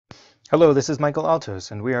Hello, this is Michael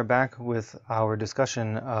Altos, and we are back with our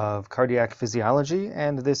discussion of cardiac physiology,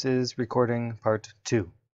 and this is recording part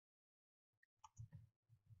 2.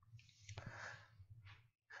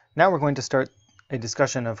 Now we're going to start a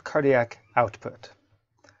discussion of cardiac output.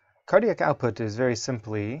 Cardiac output is very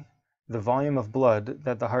simply the volume of blood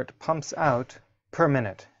that the heart pumps out per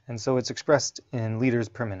minute, and so it's expressed in liters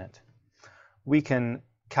per minute. We can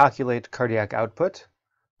calculate cardiac output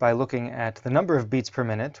by looking at the number of beats per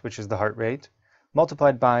minute, which is the heart rate,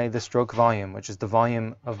 multiplied by the stroke volume, which is the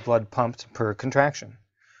volume of blood pumped per contraction.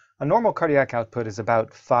 A normal cardiac output is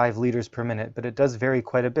about 5 liters per minute, but it does vary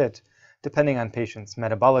quite a bit depending on patients'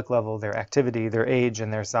 metabolic level, their activity, their age,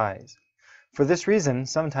 and their size. For this reason,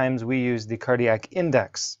 sometimes we use the cardiac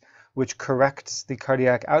index, which corrects the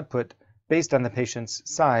cardiac output based on the patient's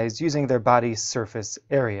size using their body surface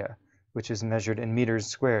area, which is measured in meters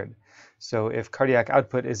squared. So if cardiac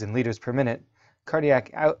output is in liters per minute,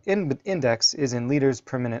 cardiac index is in liters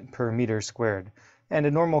per minute per meter squared. And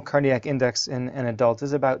a normal cardiac index in an adult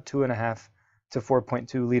is about 2.5 to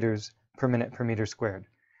 4.2 liters per minute per meter squared.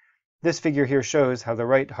 This figure here shows how the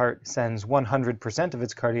right heart sends 100% of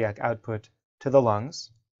its cardiac output to the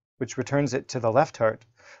lungs, which returns it to the left heart.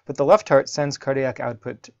 But the left heart sends cardiac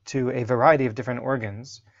output to a variety of different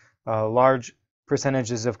organs. Large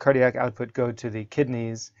percentages of cardiac output go to the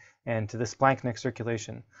kidneys and to the splanchnic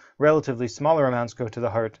circulation. Relatively smaller amounts go to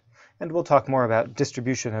the heart, and we'll talk more about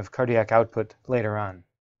distribution of cardiac output later on.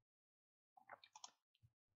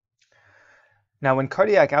 Now, when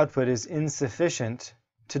cardiac output is insufficient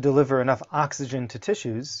to deliver enough oxygen to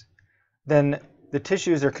tissues, then the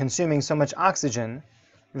tissues are consuming so much oxygen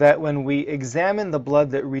that when we examine the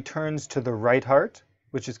blood that returns to the right heart,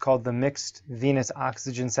 which is called the mixed venous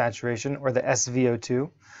oxygen saturation, or the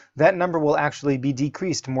SVO2, that number will actually be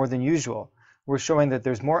decreased more than usual. We're showing that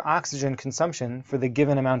there's more oxygen consumption for the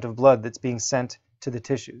given amount of blood that's being sent to the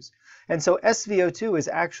tissues. And so SVO2 is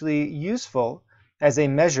actually useful as a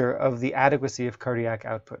measure of the adequacy of cardiac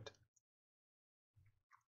output.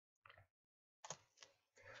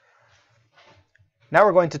 Now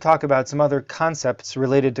we're going to talk about some other concepts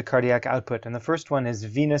related to cardiac output, and the first one is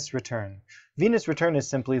venous return. Venous return is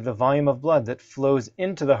simply the volume of blood that flows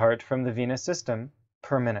into the heart from the venous system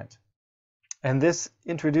per minute. And this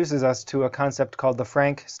introduces us to a concept called the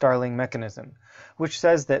Frank-Starling mechanism, which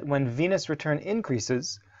says that when venous return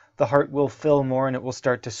increases, the heart will fill more and it will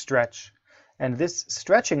start to stretch. And this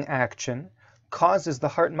stretching action causes the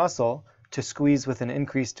heart muscle to squeeze with an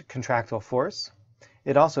increased contractile force.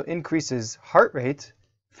 It also increases heart rate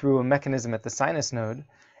through a mechanism at the sinus node,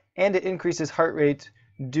 and it increases heart rate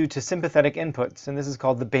due to sympathetic inputs, and this is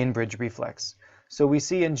called the Bainbridge reflex. So we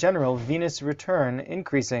see in general venous return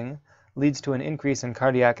increasing leads to an increase in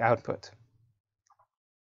cardiac output.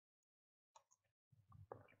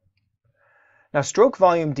 Now, stroke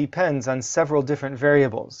volume depends on several different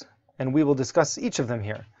variables, and we will discuss each of them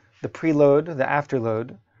here: the preload, the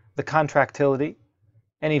afterload, the contractility,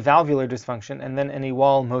 any valvular dysfunction, and then any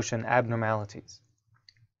wall motion abnormalities.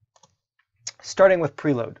 Starting with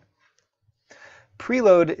preload.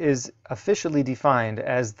 Preload is officially defined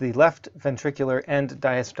as the left ventricular end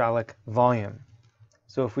diastolic volume.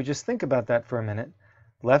 So if we just think about that for a minute,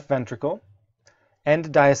 left ventricle,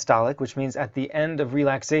 end diastolic, which means at the end of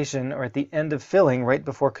relaxation or at the end of filling right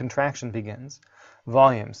before contraction begins,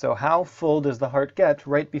 volume. So how full does the heart get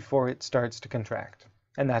right before it starts to contract?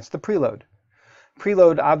 And that's the preload.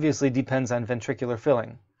 Preload obviously depends on ventricular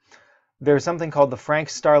filling. There's something called the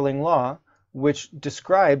Frank-Starling law, which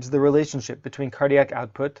describes the relationship between cardiac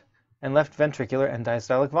output and left ventricular end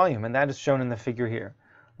diastolic volume, and that is shown in the figure here.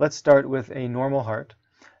 Let's start with a normal heart,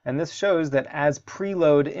 and this shows that as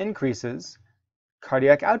preload increases,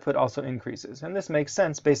 cardiac output also increases, and this makes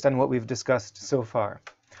sense based on what we've discussed so far.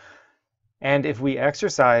 And if we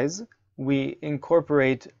exercise, we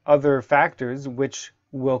incorporate other factors which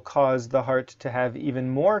will cause the heart to have even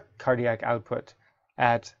more cardiac output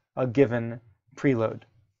at a given preload.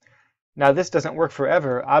 Now, this doesn't work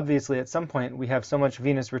forever. Obviously, at some point, we have so much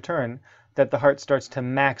venous return that the heart starts to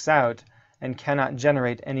max out and cannot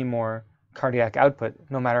generate any more cardiac output,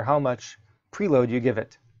 no matter how much preload you give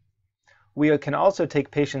it. We can also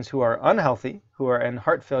take patients who are unhealthy, who are in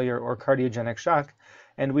heart failure or cardiogenic shock,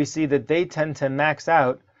 and we see that they tend to max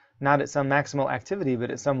out not at some maximal activity,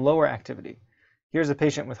 but at some lower activity. Here's a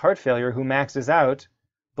patient with heart failure who maxes out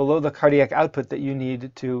below the cardiac output that you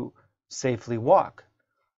need to safely walk.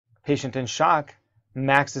 Patient in shock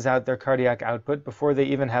maxes out their cardiac output before they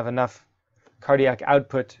even have enough cardiac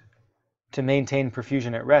output to maintain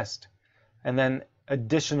perfusion at rest. And then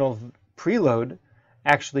additional preload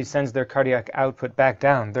actually sends their cardiac output back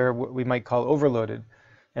down. They're what we might call overloaded.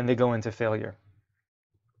 and they go into failure.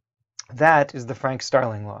 That is the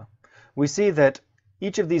Frank-Starling law. We see that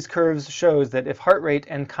each of these curves shows that if heart rate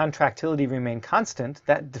and contractility remain constant,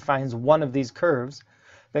 that defines one of these curves,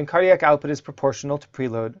 then cardiac output is proportional to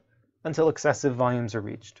preload until excessive volumes are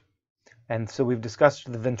reached. And so we've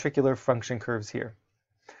discussed the ventricular function curves here.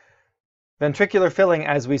 Ventricular filling,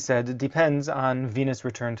 as we said, depends on venous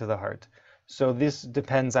return to the heart. So this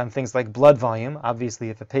depends on things like blood volume. Obviously,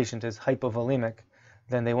 if a patient is hypovolemic,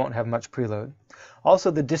 then they won't have much preload.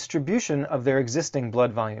 Also, the distribution of their existing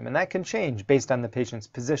blood volume, and that can change based on the patient's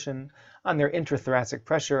position, on their intrathoracic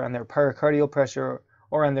pressure, on their pericardial pressure,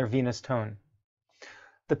 or on their venous tone.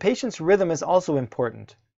 The patient's rhythm is also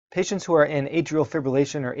important. Patients who are in atrial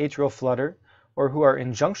fibrillation or atrial flutter, or who are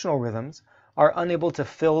in junctional rhythms, are unable to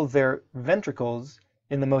fill their ventricles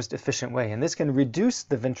in the most efficient way. And this can reduce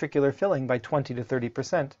the ventricular filling by 20 to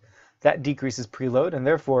 30%. That decreases preload and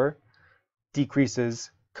therefore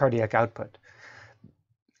decreases cardiac output.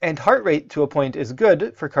 And heart rate to a point is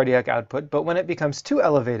good for cardiac output, but when it becomes too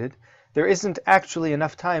elevated, there isn't actually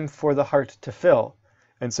enough time for the heart to fill.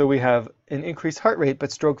 And so we have an increased heart rate,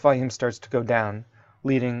 but stroke volume starts to go down,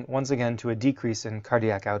 leading once again to a decrease in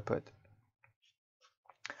cardiac output.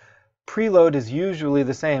 Preload is usually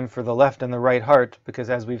the same for the left and the right heart because,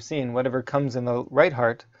 as we've seen, whatever comes in the right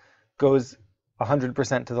heart goes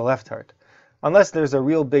 100% to the left heart. Unless there's a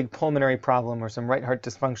real big pulmonary problem or some right heart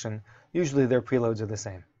dysfunction, usually their preloads are the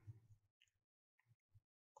same.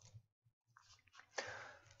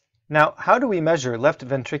 Now, how do we measure left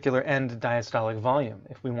ventricular end diastolic volume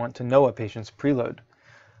if we want to know a patient's preload?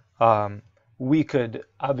 We could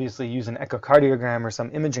obviously use an echocardiogram or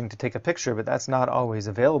some imaging to take a picture, but that's not always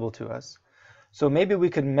available to us. So maybe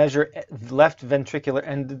we could measure left ventricular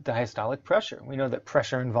end diastolic pressure. We know that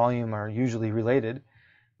pressure and volume are usually related.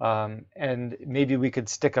 And maybe we could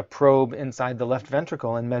stick a probe inside the left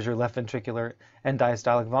ventricle and measure left ventricular end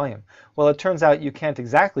diastolic volume. Well, it turns out you can't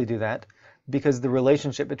exactly do that because the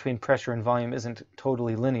relationship between pressure and volume isn't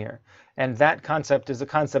totally linear. And that concept is a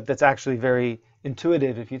concept that's actually very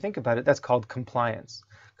intuitive if you think about it. That's called compliance.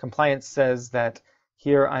 Compliance says that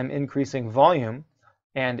here I'm increasing volume,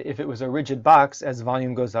 and if it was a rigid box, as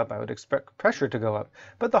volume goes up, I would expect pressure to go up.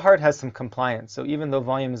 But the heart has some compliance, so even though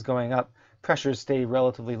volume is going up, pressures stay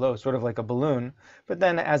relatively low, sort of like a balloon, but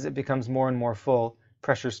then as it becomes more and more full,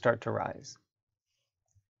 pressures start to rise.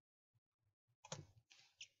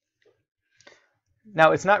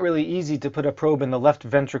 Now, it's not really easy to put a probe in the left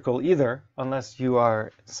ventricle either, unless you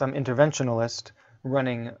are some interventionalist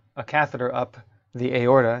running a catheter up the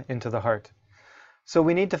aorta into the heart. So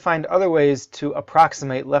we need to find other ways to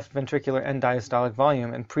approximate left ventricular end diastolic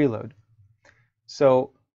volume and preload.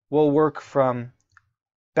 So we'll work from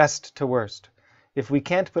best to worst. If we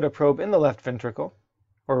can't put a probe in the left ventricle,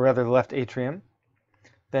 or rather the left atrium,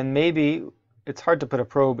 then maybe it's hard to put a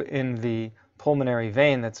probe in the pulmonary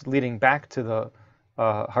vein that's leading back to the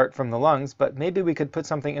heart from the lungs, but maybe we could put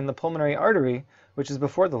something in the pulmonary artery, which is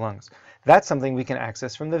before the lungs. That's something we can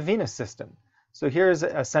access from the venous system. So here's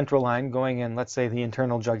a central line going in, let's say, the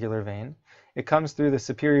internal jugular vein. It comes through the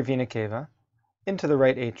superior vena cava, into the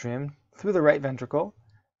right atrium, through the right ventricle,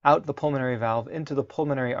 out the pulmonary valve, into the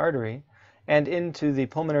pulmonary artery, and into the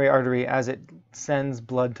pulmonary artery as it sends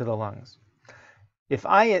blood to the lungs.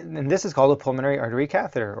 And this is called a pulmonary artery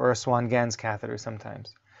catheter, or a Swan-Ganz catheter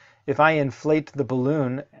sometimes. If I inflate the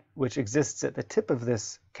balloon, which exists at the tip of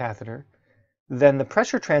this catheter, then the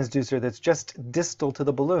pressure transducer that's just distal to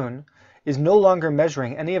the balloon is no longer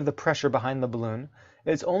measuring any of the pressure behind the balloon.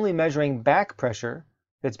 It's only measuring back pressure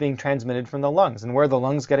that's being transmitted from the lungs. And where are the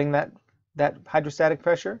lungs getting that hydrostatic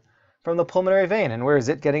pressure? From the pulmonary vein. And where is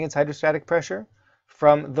it getting its hydrostatic pressure?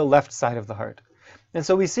 From the left side of the heart. And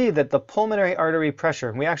so we see that the pulmonary artery pressure,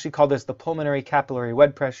 and we actually call this the pulmonary capillary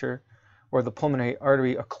wedge pressure, or the pulmonary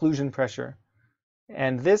artery occlusion pressure.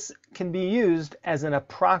 And this can be used as an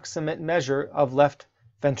approximate measure of left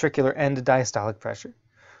ventricular end diastolic pressure,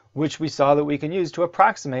 which we saw that we can use to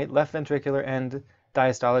approximate left ventricular end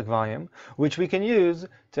diastolic volume, which we can use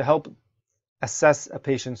to help assess a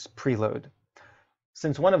patient's preload.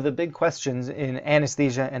 Since one of the big questions in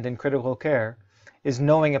anesthesia and in critical care is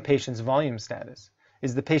knowing a patient's volume status.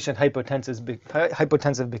 Is the patient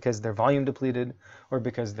hypotensive because they're volume depleted or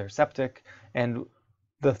because they're septic? And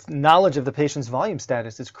the knowledge of the patient's volume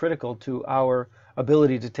status is critical to our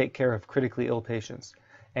ability to take care of critically ill patients.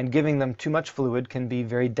 And giving them too much fluid can be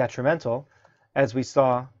very detrimental, as we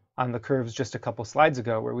saw on the curves just a couple slides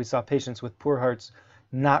ago, where we saw patients with poor hearts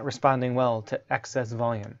not responding well to excess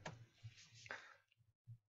volume.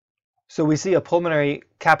 So we see a pulmonary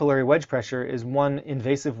capillary wedge pressure is one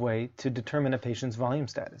invasive way to determine a patient's volume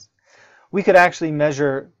status. We could actually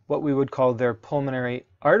measure what we would call their pulmonary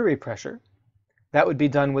artery pressure. That would be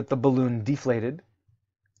done with the balloon deflated.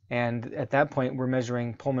 And at that point, we're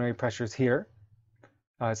measuring pulmonary pressures here.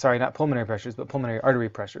 Sorry, not pulmonary pressures, but pulmonary artery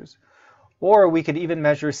pressures. Or we could even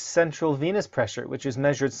measure central venous pressure, which is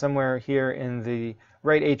measured somewhere here in the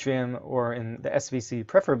right atrium or in the SVC,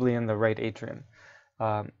 preferably in the right atrium.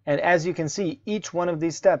 And as you can see, each one of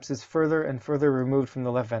these steps is further and further removed from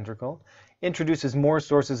the left ventricle, introduces more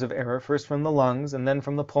sources of error, first from the lungs, and then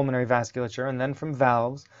from the pulmonary vasculature, and then from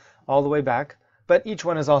valves, all the way back. But each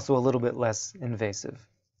one is also a little bit less invasive.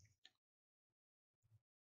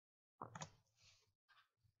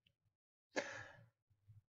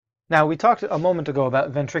 Now, we talked a moment ago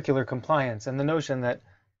about ventricular compliance and the notion that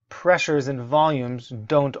pressures and volumes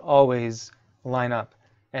don't always line up.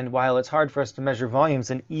 And while it's hard for us to measure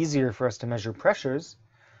volumes and easier for us to measure pressures,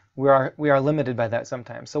 we are limited by that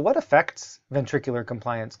sometimes. So what affects ventricular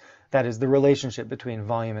compliance? That is the relationship between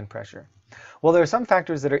volume and pressure. Well, there are some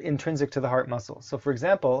factors that are intrinsic to the heart muscle. So for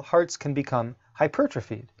example, hearts can become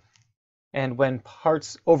hypertrophied. And when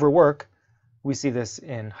hearts overwork, we see this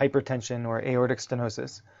in hypertension or aortic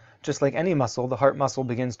stenosis. Just like any muscle, the heart muscle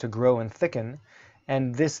begins to grow and thicken,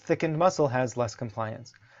 and this thickened muscle has less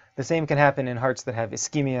compliance. The same can happen in hearts that have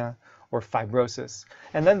ischemia or fibrosis.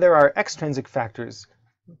 And then there are extrinsic factors,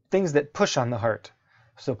 things that push on the heart.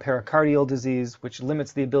 So pericardial disease, which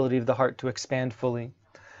limits the ability of the heart to expand fully.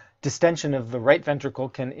 Distension of the right ventricle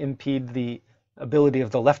can impede the ability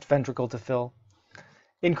of the left ventricle to fill.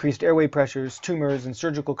 Increased airway pressures, tumors, and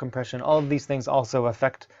surgical compression, all of these things also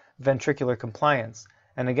affect ventricular compliance.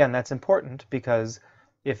 And again, that's important because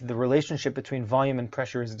if the relationship between volume and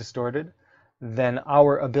pressure is distorted, then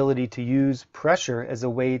our ability to use pressure as a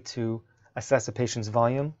way to assess a patient's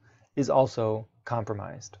volume is also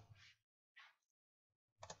compromised.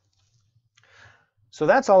 So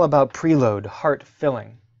that's all about preload, heart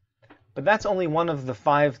filling. But that's only one of the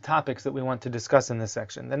 5 topics that we want to discuss in this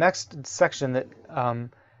section. The next section that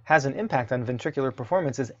has an impact on ventricular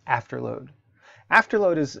performance is afterload.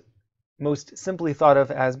 Afterload is most simply thought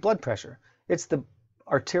of as blood pressure. It's the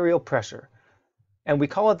arterial pressure. And we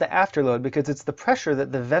call it the afterload because it's the pressure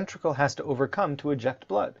that the ventricle has to overcome to eject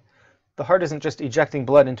blood. The heart isn't just ejecting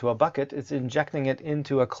blood into a bucket, it's injecting it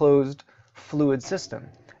into a closed fluid system.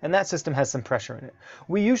 And that system has some pressure in it.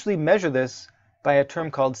 We usually measure this by a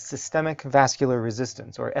term called systemic vascular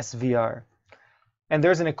resistance, or SVR. And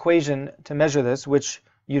there's an equation to measure this, which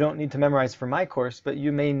you don't need to memorize for my course, but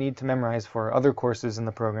you may need to memorize for other courses in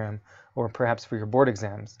the program, or perhaps for your board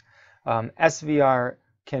exams. SVR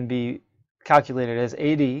can be calculated as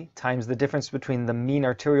AD times the difference between the mean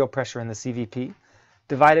arterial pressure and the CVP,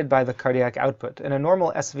 divided by the cardiac output. And a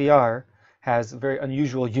normal SVR has a very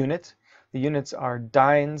unusual unit. The units are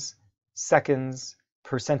dynes, seconds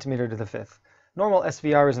per centimeter to the 5th. Normal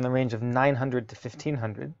SVR is in the range of 900 to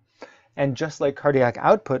 1500. And just like cardiac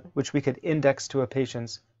output, which we could index to a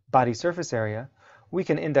patient's body surface area, we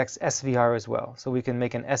can index SVR as well. So we can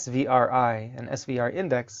make an SVRI, an SVR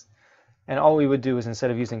index, and all we would do is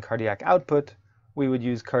instead of using cardiac output, we would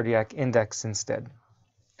use cardiac index instead.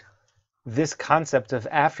 This concept of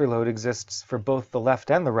afterload exists for both the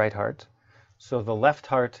left and the right heart. So the left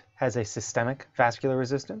heart has a systemic vascular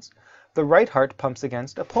resistance. The right heart pumps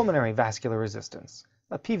against a pulmonary vascular resistance,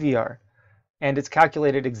 a PVR. And it's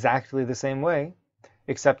calculated exactly the same way,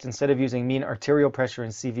 except instead of using mean arterial pressure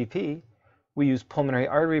and CVP, we use pulmonary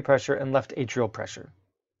artery pressure and left atrial pressure.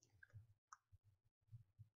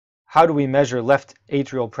 How do we measure left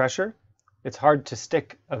atrial pressure? It's hard to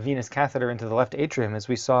stick a venous catheter into the left atrium, as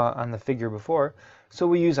we saw on the figure before, so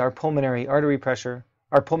we use our pulmonary artery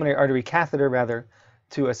catheter rather,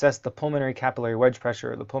 to assess the pulmonary capillary wedge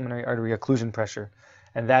pressure, or the pulmonary artery occlusion pressure,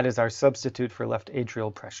 and that is our substitute for left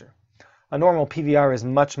atrial pressure. A normal PVR is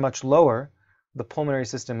much, much lower. The pulmonary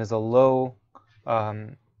system is a low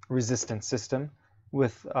resistance system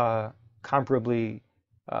with comparably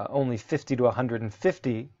only 50 to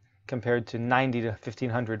 150 compared to 90 to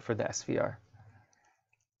 1500 for the SVR.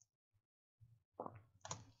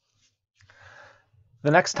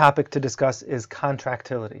 The next topic to discuss is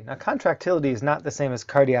contractility. Now, contractility is not the same as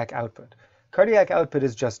cardiac output. Cardiac output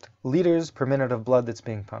is just liters per minute of blood that's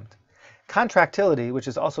being pumped. Contractility, which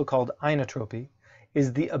is also called inotropy,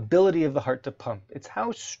 is the ability of the heart to pump. It's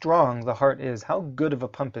how strong the heart is, how good of a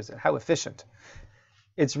pump is it, how efficient.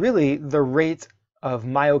 It's really the rate of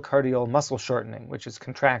myocardial muscle shortening, which is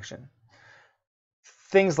contraction.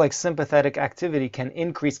 Things like sympathetic activity can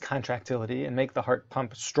increase contractility and make the heart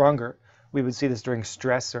pump stronger. We would see this during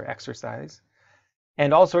stress or exercise.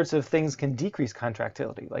 And all sorts of things can decrease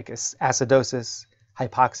contractility, like acidosis,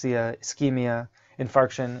 hypoxia, ischemia,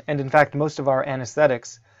 infarction, and in fact most of our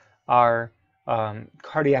anesthetics are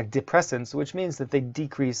cardiac depressants, which means that they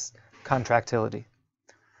decrease contractility.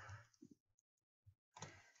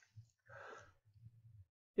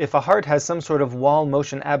 If a heart has some sort of wall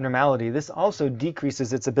motion abnormality, this also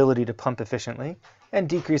decreases its ability to pump efficiently and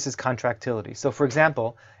decreases contractility. So for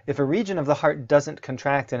example, if a region of the heart doesn't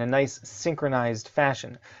contract in a nice synchronized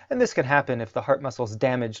fashion, and this could happen if the heart muscle is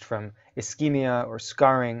damaged from ischemia or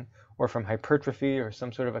scarring or from hypertrophy or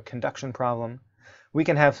some sort of a conduction problem, we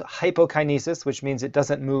can have hypokinesis, which means it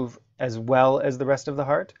doesn't move as well as the rest of the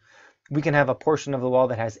heart. We can have a portion of the wall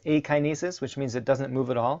that has akinesis, which means it doesn't move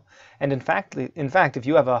at all. And in fact, if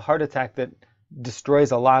you have a heart attack that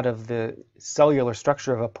destroys a lot of the cellular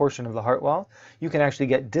structure of a portion of the heart wall, you can actually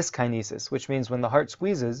get dyskinesis, which means when the heart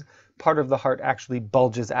squeezes, part of the heart actually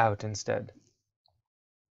bulges out instead.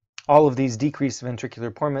 All of these decrease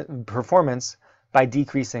ventricular performance by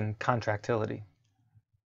decreasing contractility.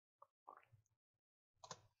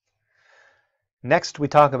 Next, we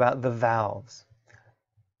talk about the valves.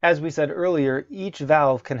 As we said earlier, each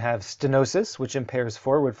valve can have stenosis, which impairs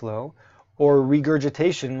forward flow, or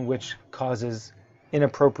regurgitation, which causes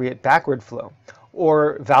inappropriate backward flow,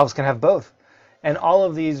 or valves can have both. And all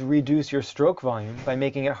of these reduce your stroke volume by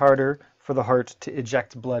making it harder for the heart to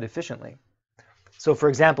eject blood efficiently. So for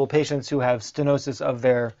example, patients who have stenosis of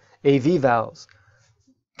their AV valves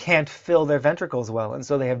can't fill their ventricles well, and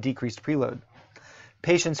so they have decreased preload.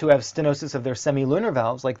 Patients who have stenosis of their semilunar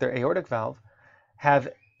valves, like their aortic valve, have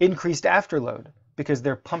increased afterload because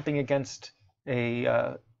they're pumping against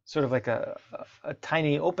a sort of like a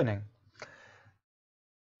tiny opening.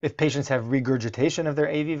 If patients have regurgitation of their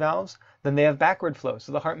AV valves, then they have backward flow.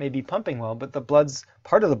 So the heart may be pumping well, but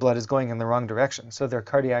part of the blood is going in the wrong direction. So their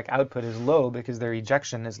cardiac output is low because their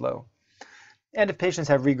ejection is low. And if patients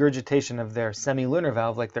have regurgitation of their semilunar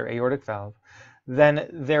valve, like their aortic valve, then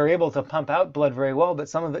they're able to pump out blood very well, but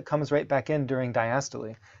some of it comes right back in during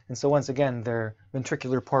diastole. And so once again, their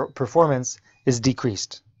ventricular performance is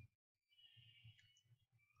decreased.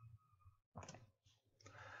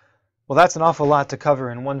 Well, that's an awful lot to cover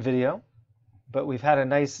in one video, but we've had a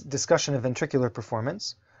nice discussion of ventricular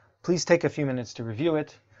performance. Please take a few minutes to review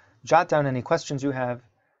it, jot down any questions you have,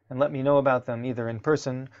 and let me know about them either in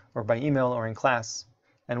person or by email or in class,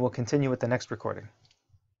 and we'll continue with the next recording.